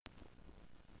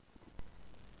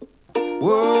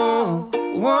Whoa,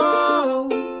 whoa.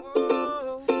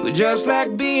 We're just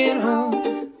like being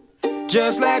home.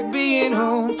 Just like being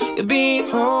home. Being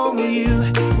home with you.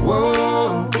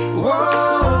 Whoa,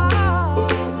 whoa.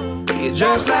 You're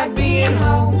just like being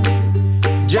home.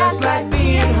 Just like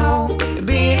being home.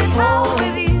 Being home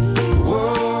with you.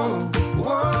 Whoa,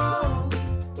 whoa.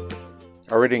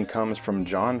 Our reading comes from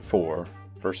John 4,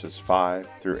 verses 5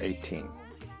 through 18.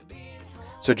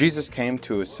 So Jesus came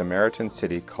to a Samaritan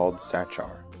city called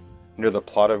Sychar, near the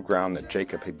plot of ground that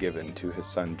Jacob had given to his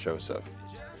son Joseph.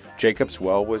 Jacob's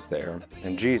well was there,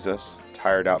 and Jesus,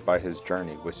 tired out by his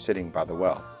journey, was sitting by the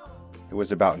well. It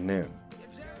was about noon.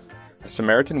 A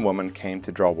Samaritan woman came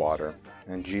to draw water,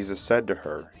 and Jesus said to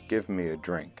her, "Give me a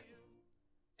drink."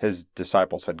 His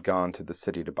disciples had gone to the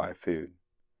city to buy food.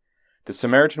 The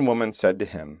Samaritan woman said to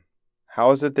him,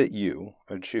 "How is it that you,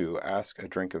 a Jew, ask a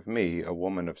drink of me, a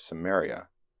woman of Samaria?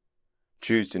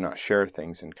 Jews do not share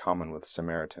things in common with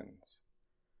Samaritans."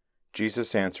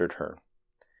 Jesus answered her,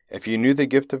 "If you knew the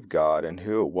gift of God and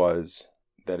who it was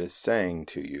that is saying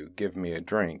to you, 'Give me a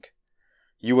drink,'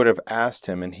 you would have asked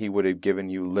him and he would have given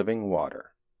you living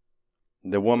water."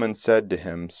 The woman said to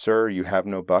him, "Sir, you have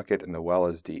no bucket and the well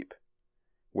is deep.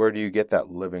 Where do you get that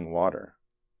living water?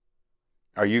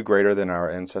 Are you greater than our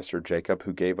ancestor Jacob,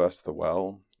 who gave us the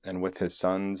well, and with his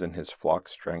sons and his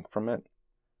flocks drank from it?"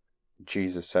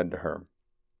 Jesus said to her,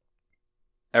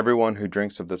 "Everyone who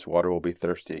drinks of this water will be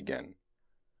thirsty again,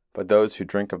 but those who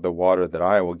drink of the water that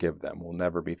I will give them will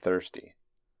never be thirsty.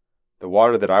 The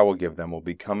water that I will give them will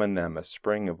become in them a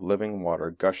spring of living water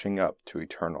gushing up to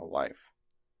eternal life."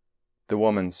 The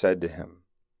woman said to him,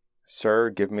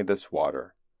 "Sir, give me this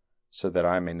water, so that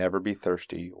I may never be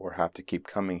thirsty or have to keep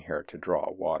coming here to draw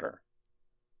water."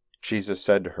 Jesus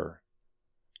said to her,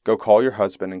 "Go call your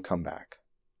husband and come back."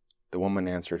 The woman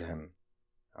answered him,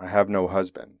 "I have no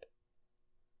husband."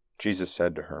 Jesus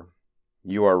said to her,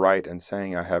 "You are right in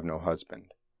saying I have no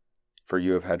husband, for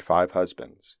you have had 5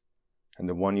 husbands, and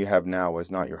the one you have now is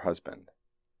not your husband.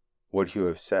 What you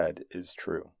have said is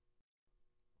true."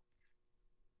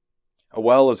 A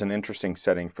well is an interesting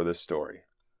setting for this story.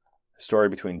 A story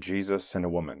between Jesus and a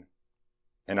woman,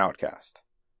 an outcast,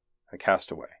 a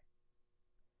castaway.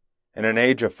 In an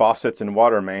age of faucets and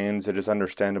water mains, it is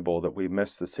understandable that we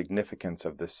miss the significance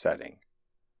of this setting.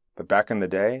 But back in the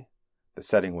day, the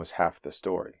setting was half the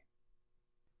story.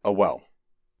 A well.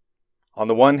 On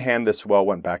the one hand, this well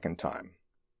went back in time.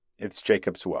 It's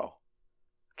Jacob's well.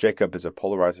 Jacob is a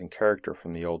polarizing character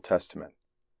from the Old Testament.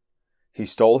 He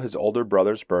stole his older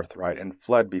brother's birthright and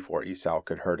fled before Esau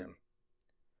could hurt him.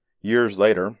 Years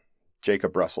later,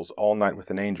 Jacob wrestles all night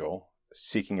with an angel,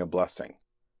 seeking a blessing.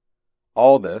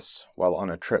 All this while on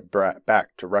a trip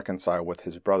back to reconcile with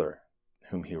his brother,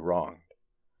 whom he wronged.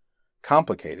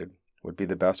 Complicated would be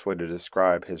the best way to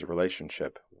describe his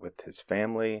relationship with his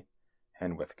family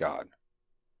and with God.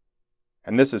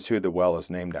 And this is who the well is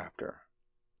named after.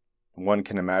 One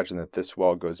can imagine that this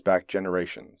well goes back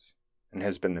generations and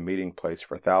has been the meeting place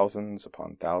for thousands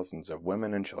upon thousands of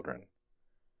women and children.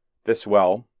 This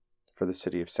well, for the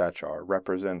city of Sychar,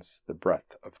 represents the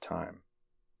breadth of time.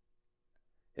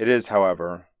 It is,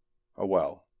 however, a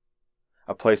well,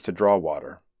 a place to draw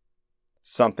water,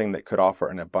 something that could offer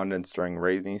an abundance during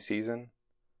rainy season,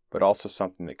 but also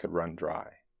something that could run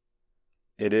dry.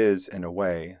 It is, in a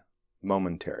way,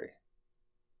 momentary.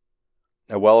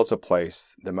 A well is a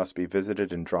place that must be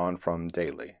visited and drawn from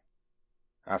daily.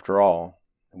 After all,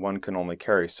 one can only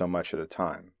carry so much at a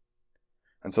time,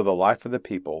 and so the life of the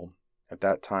people at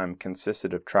that time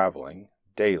consisted of traveling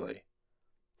daily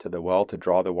to the well to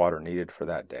draw the water needed for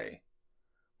that day,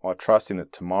 while trusting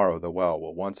that tomorrow the well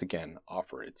will once again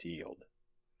offer its yield.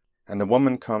 And the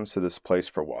woman comes to this place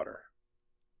for water.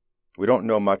 We don't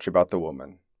know much about the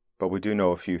woman, but we do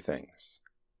know a few things.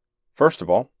 First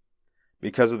of all,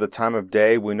 because of the time of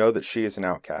day, we know that she is an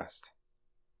outcast.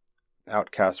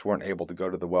 Outcasts weren't able to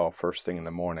go to the well first thing in the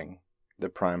morning, the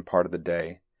prime part of the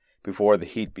day, before the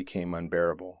heat became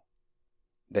unbearable.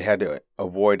 They had to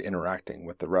avoid interacting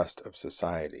with the rest of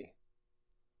society.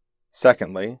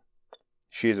 Secondly,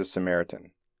 she is a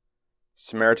Samaritan.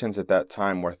 Samaritans at that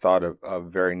time were thought of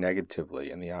very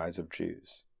negatively in the eyes of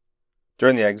Jews.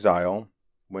 During the exile,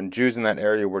 when Jews in that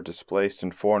area were displaced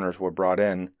and foreigners were brought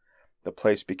in, the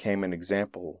place became an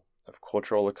example of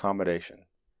cultural accommodation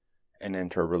and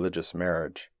interreligious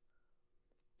marriage.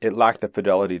 It lacked the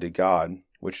fidelity to God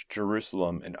which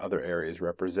Jerusalem and other areas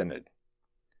represented.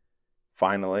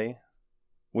 Finally,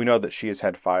 we know that she has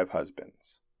had 5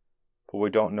 husbands, but we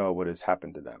don't know what has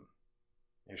happened to them.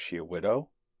 Is she a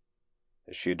widow?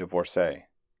 Is she a divorcee?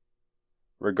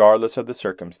 Regardless of the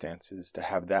circumstances, to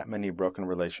have that many broken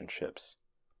relationships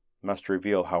must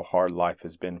reveal how hard life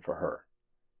has been for her.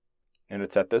 And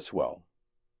it's at this well,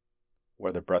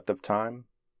 where the breadth of time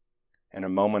and a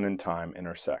moment in time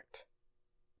intersect,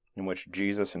 in which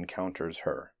Jesus encounters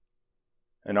her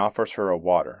and offers her a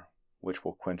water which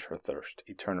will quench her thirst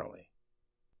eternally.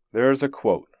 There is a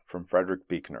quote from Frederick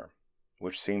Buechner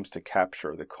which seems to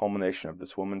capture the culmination of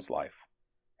this woman's life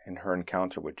and her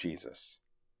encounter with Jesus.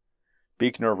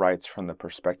 Buechner writes from the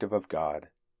perspective of God,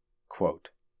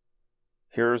 quote,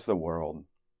 "Here is the world.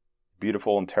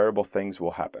 Beautiful and terrible things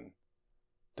will happen.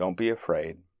 Don't be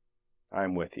afraid. I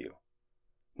am with you.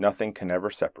 Nothing can ever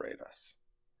separate us.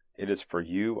 It is for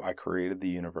you I created the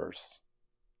universe.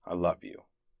 I love you."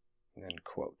 End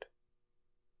quote.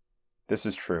 This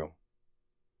is true.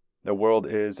 The world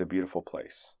is a beautiful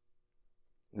place.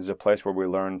 It is a place where we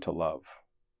learn to love,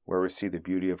 where we see the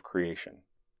beauty of creation,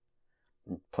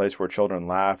 a place where children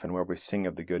laugh and where we sing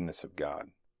of the goodness of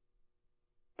God.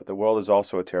 But the world is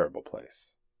also a terrible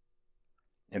place.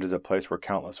 It is a place where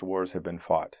countless wars have been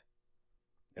fought.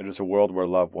 It is a world where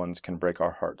loved ones can break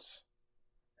our hearts,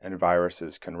 and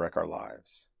viruses can wreck our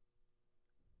lives.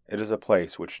 It is a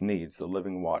place which needs the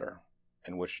living water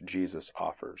and which Jesus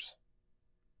offers.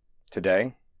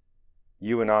 Today,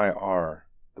 you and I are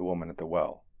the woman at the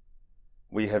well.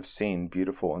 We have seen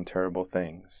beautiful and terrible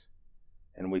things,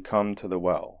 and we come to the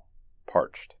well,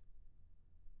 parched.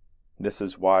 This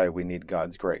is why we need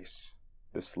God's grace,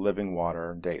 this living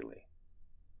water daily.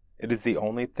 It is the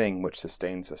only thing which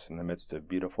sustains us in the midst of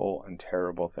beautiful and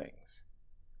terrible things.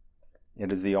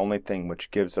 It is the only thing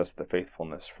which gives us the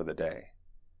faithfulness for the day.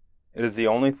 It is the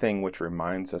only thing which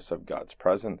reminds us of God's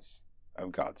presence,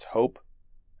 of God's hope,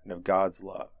 and of God's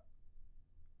love.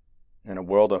 In a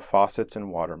world of faucets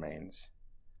and water mains,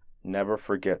 never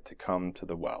forget to come to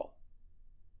the well,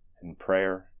 in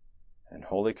prayer and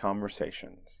holy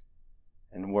conversations,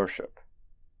 in worship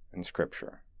and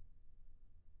scripture.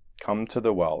 Come to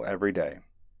the well every day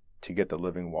to get the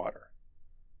living water,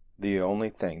 the only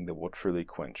thing that will truly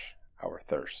quench our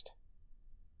thirst.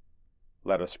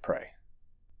 Let us pray.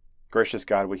 Gracious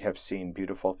God, we have seen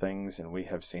beautiful things and we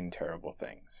have seen terrible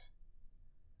things.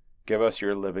 Give us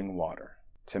your living water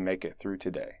to make it through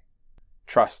today,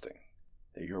 trusting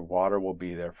that your water will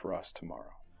be there for us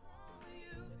tomorrow.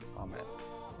 Amen.